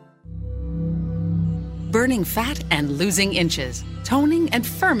 Burning fat and losing inches, toning and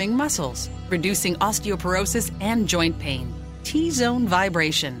firming muscles, reducing osteoporosis and joint pain. T-Zone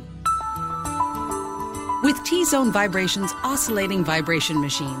Vibration. With T-Zone Vibration's oscillating vibration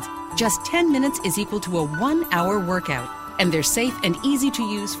machines, just 10 minutes is equal to a 1-hour workout, and they're safe and easy to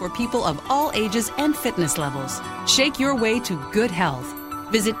use for people of all ages and fitness levels. Shake your way to good health.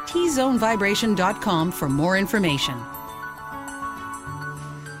 Visit tzonevibration.com for more information.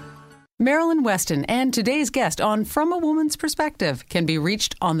 Marilyn Weston and today's guest on From a Woman's Perspective can be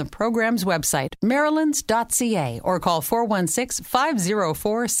reached on the program's website, marilyns.ca, or call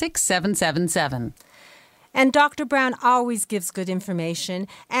 416-504-6777. And Dr. Brown always gives good information.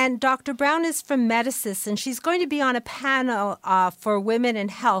 And Dr. Brown is from Medicis, and she's going to be on a panel for women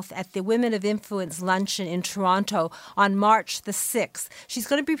and health at the Women of Influence Luncheon in Toronto on March the 6th. She's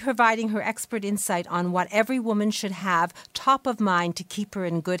going to be providing her expert insight on what every woman should have top of mind to keep her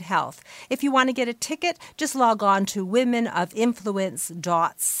in good health. If you want to get a ticket, just log on to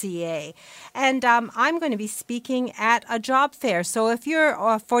womenofinfluence.ca. And I'm going to be speaking at a job fair. So if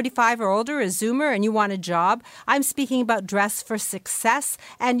you're 45 or older, a Zoomer, and you want a job, I'm speaking about Dress for Success,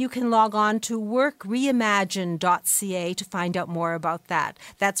 and you can log on to workreimagined.ca to find out more about that.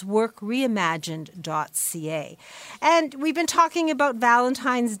 That's workreimagined.ca. And we've been talking about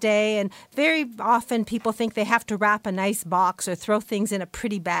Valentine's Day, and very often people think they have to wrap a nice box or throw things in a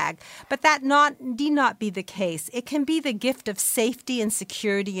pretty bag. But that need not be the case. It can be the gift of safety and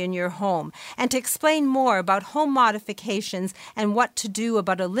security in your home. And to explain more about home modifications and what to do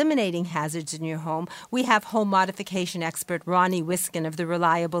about eliminating hazards in your home, we have home modification expert Ronnie Wiskin of the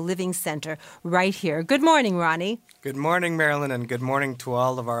Reliable Living Center right here. Good morning, Ronnie. Good morning, Marilyn, and good morning to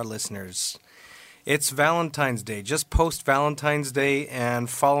all of our listeners. It's Valentine's Day, just post-Valentine's Day, and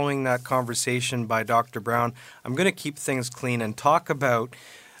following that conversation by Dr. Brown, I'm going to keep things clean and talk about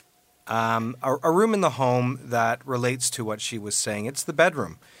a room in the home that relates to what she was saying. It's the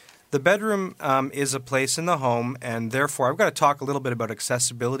bedroom. The bedroom is a place in the home, and therefore I've got to talk a little bit about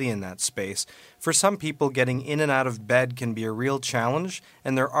accessibility in that space. For some people, getting in and out of bed can be a real challenge,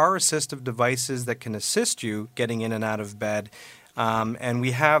 and there are assistive devices that can assist you getting in and out of bed, and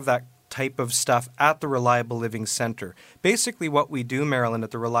we have that type of stuff at the Reliable Living Center. Basically what we do, Marilyn,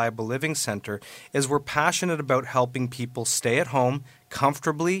 at the Reliable Living Center is we're passionate about helping people stay at home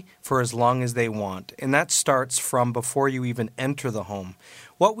comfortably for as long as they want, and that starts from before you even enter the home.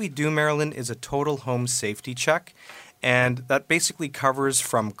 What we do, Marilyn, is a total home safety check, and that basically covers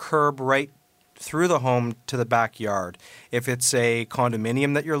from curb right through the home to the backyard. If it's a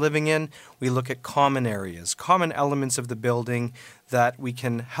condominium that you're living in, we look at common areas, common elements of the building that we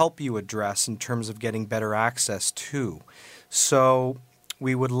can help you address in terms of getting better access to. So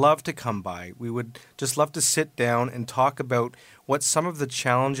we would love to come by. We would just love to sit down and talk about what some of the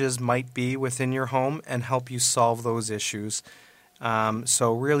challenges might be within your home and help you solve those issues.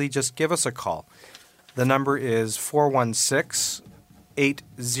 So really just give us a call. The number is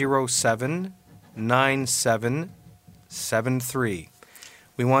 416-807-9773.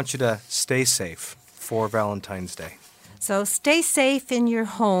 We want you to stay safe. for Valentine's Day. So stay safe in your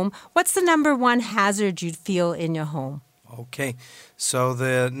home. What's the number one hazard you'd feel in your home? Okay, so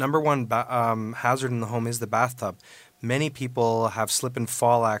the number one hazard in the home is the bathtub. Many people have slip and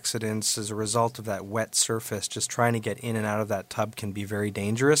fall accidents as a result of that wet surface. Just trying to get in and out of that tub can be very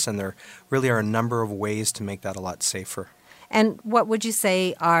dangerous, and there really are a number of ways to make that a lot safer. And what would you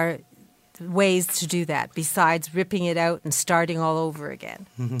say are ways to do that besides ripping it out and starting all over again?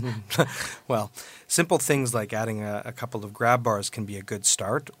 Well, simple things like adding a couple of grab bars can be a good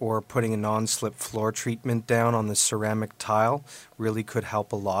start, or putting a non-slip floor treatment down on the ceramic tile really could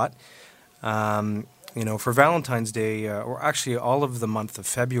help a lot. For Valentine's Day, or actually all of the month of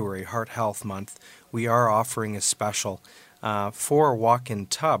February, Heart Health Month, we are offering a special for a walk-in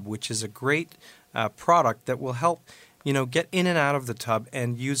tub, which is a great product that will help get in and out of the tub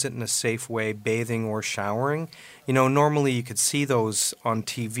and use it in a safe way, bathing or showering. Normally you could see those on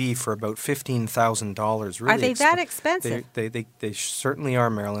TV for about $15,000. Really are they that expensive? They certainly are,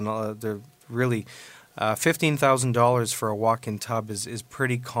 Marilyn. They're really $15,000 for a walk-in tub is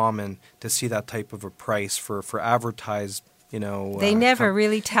pretty common to see that type of a price for advertised. They never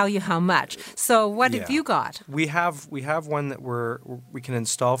really tell you how much. So what have you got? We have one that we can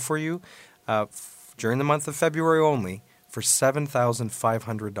install for you during the month of February only for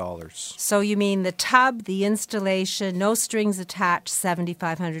 $7,500. So you mean the tub, the installation, no strings attached,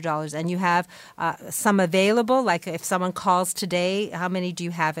 $7,500. And you have some available, like if someone calls today, how many do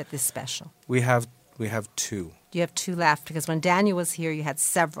you have at this special? We have two. You have two left because when Daniel was here, you had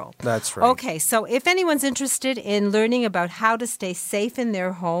several. That's right. Okay, so if anyone's interested in learning about how to stay safe in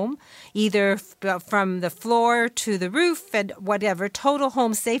their home, either from the floor to the roof and whatever, total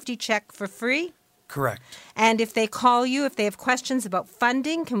home safety check for free? Correct. And if they call you, if they have questions about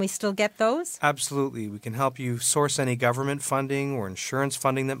funding, can we still get those? Absolutely. We can help you source any government funding or insurance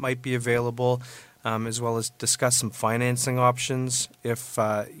funding that might be available, as well as discuss some financing options. If,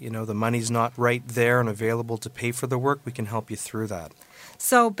 the money's not right there and available to pay for the work, we can help you through that.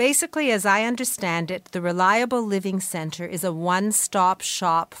 So basically, as I understand it, the Reliable Living Center is a one-stop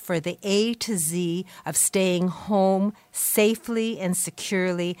shop for the A to Z of staying home safely and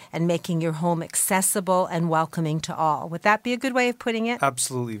securely and making your home accessible and welcoming to all. Would that be a good way of putting it?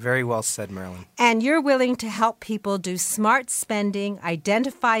 Absolutely. Very well said, Marilyn. And you're willing to help people do smart spending,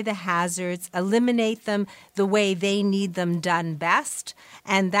 identify the hazards, eliminate them the way they need them done best,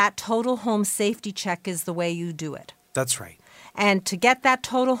 and that total home safety check is the way you do it. That's right. And to get that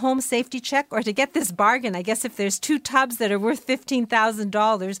total home safety check, or to get this bargain, I guess if there's two tubs that are worth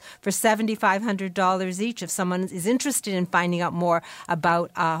 $15,000 for $7,500 each, if someone is interested in finding out more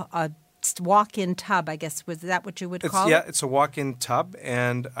about a walk-in tub, I guess, was that what you would call it? Yeah, it's a walk-in tub,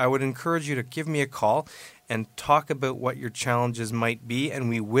 and I would encourage you to give me a call and talk about what your challenges might be, and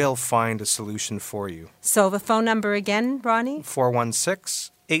we will find a solution for you. So the phone number again, Ronnie?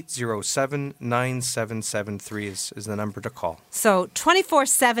 416-807-9773 is the number to call. So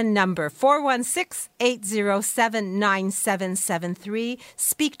 24/7 number, 416-807-9773.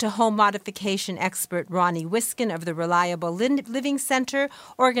 Speak to home modification expert Ronnie Wiskin of the Reliable Living Center.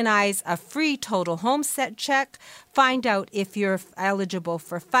 Organize a free total home set check. Find out if you're eligible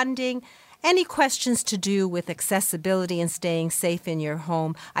for funding. Any questions to do with accessibility and staying safe in your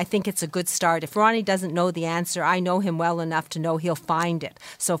home, I think it's a good start. If Ronnie doesn't know the answer, I know him well enough to know he'll find it.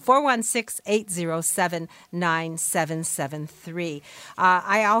 So 416-807-9773.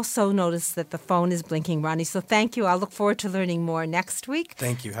 I also noticed that the phone is blinking, Ronnie, so thank you. I'll look forward to learning more next week.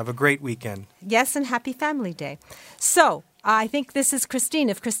 Thank you. Have a great weekend. Yes, and happy Family Day. So I think this is Christine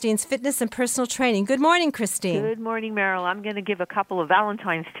of Christine's Fitness and Personal Training. Good morning, Christine. Good morning, Meryl. I'm going to give a couple of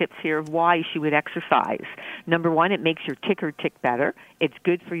Valentine's tips here of why she would exercise. Number one, it makes your ticker tick better. It's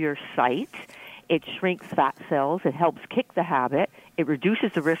good for your sight. It shrinks fat cells. It helps kick the habit. It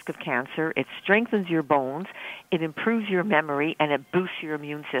reduces the risk of cancer. It strengthens your bones. It improves your memory, and it boosts your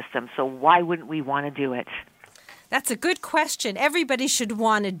immune system. So why wouldn't we want to do it? That's a good question. Everybody should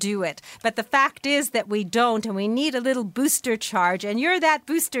want to do it. But the fact is that we don't, and we need a little booster charge. And you're that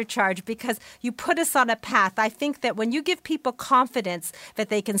booster charge because you put us on a path. I think that when you give people confidence that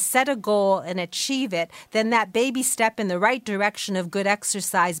they can set a goal and achieve it, then that baby step in the right direction of good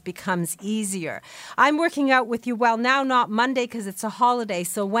exercise becomes easier. I'm working out with you, well, now not Monday because it's a holiday,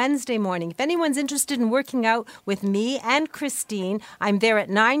 so Wednesday morning. If anyone's interested in working out with me and Christine, I'm there at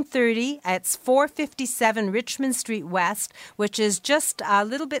 9:30. It's 457 Richmond Street West, which is just a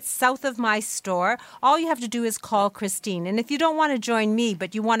little bit south of my store. All you have to do is call Christine. And if you don't want to join me,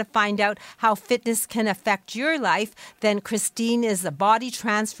 but you want to find out how fitness can affect your life, then Christine is a body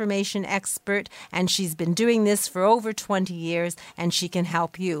transformation expert, and she's been doing this for over 20 years, and she can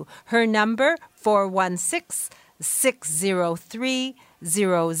help you. Her number,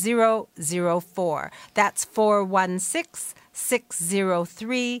 416-603-0004. That's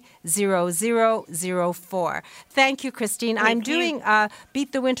 416-603-0004. Thank you, Christine. I'm doing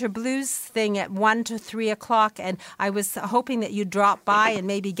Beat the Winter Blues thing at 1 to 3 o'clock, and I was hoping that you'd drop by and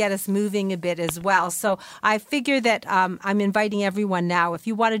maybe get us moving a bit as well. So I figure that I'm inviting everyone now. If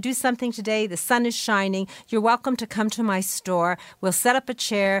you want to do something today, the sun is shining, you're welcome to come to my store. We'll set up a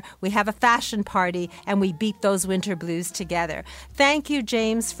chair, we have a fashion party, and we beat those winter blues together. Thank you,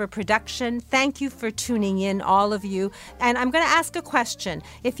 James, for production. Thank you for tuning in, all of you. And I'm going to ask a question.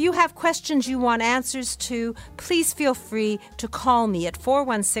 If you have questions you want answers to, please feel free to call me at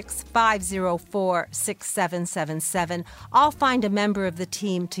 416-504-6777. I'll find a member of the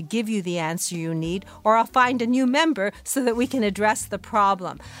team to give you the answer you need, or I'll find a new member so that we can address the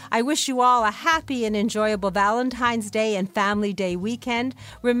problem. I wish you all a happy and enjoyable Valentine's Day and Family Day weekend.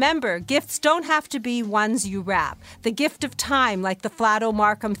 Remember, gifts don't have to be ones you wrap. The gift of time, like the Flato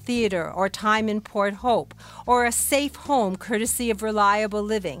Markham Theatre or time in Port Hope, or a safe home courtesy of Reliable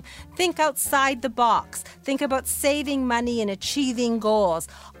Living. Think outside the box. Think about saving money and achieving goals.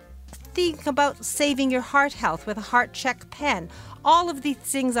 Think about saving your heart health with a Heart Check pen. All of these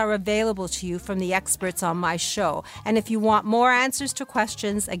things are available to you from the experts on my show. And if you want more answers to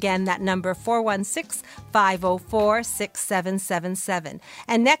questions, again, that number 416-504-6777.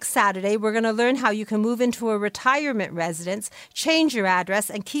 And next Saturday, we're going to learn how you can move into a retirement residence, change your address,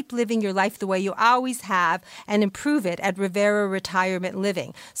 and keep living your life the way you always have, and improve it at Rivera Retirement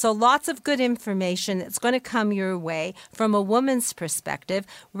Living. So lots of good information that's going to come your way from a woman's perspective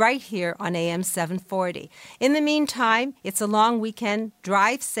right here on AM 740. In the meantime, it's a long weekend.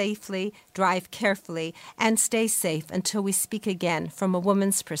 Drive safely, drive carefully, and stay safe until we speak again from a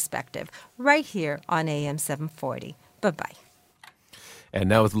woman's perspective, right here on AM 740. Bye-bye. And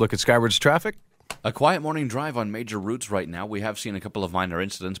now with a look at Skywards traffic. A quiet morning drive on major routes right now. We have seen a couple of minor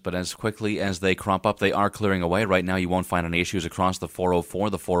incidents, but as quickly as they crop up, they are clearing away. Right now, you won't find any issues across the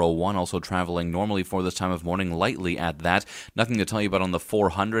 404, the 401, also traveling normally for this time of morning, lightly at that. Nothing to tell you about on the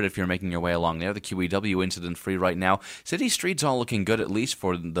 400 if you're making your way along there. The QEW incident-free right now. City streets all looking good, at least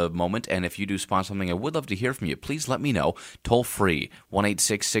for the moment, and if you do spot something, I would love to hear from you. Please let me know. Toll-free,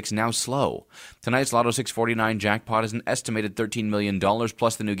 1-866-NOW-SLOW. Tonight's Lotto 649 jackpot is an estimated $13 million,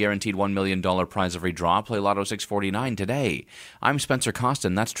 plus the new guaranteed $1 million prize every draw. Play Lotto 649 today. I'm Spencer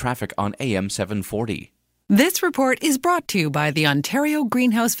Costin. That's traffic on AM 740. This report is brought to you by the Ontario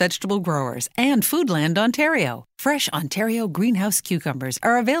Greenhouse Vegetable Growers and Foodland Ontario. Fresh Ontario Greenhouse cucumbers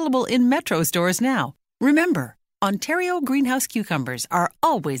are available in Metro stores now. Remember, Ontario Greenhouse cucumbers are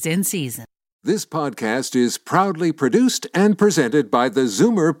always in season. This podcast is proudly produced and presented by the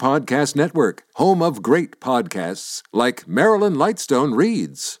Zoomer Podcast Network, home of great podcasts like Marilyn Lightstone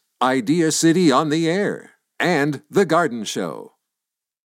Reads, Idea City on the Air, and The Garden Show.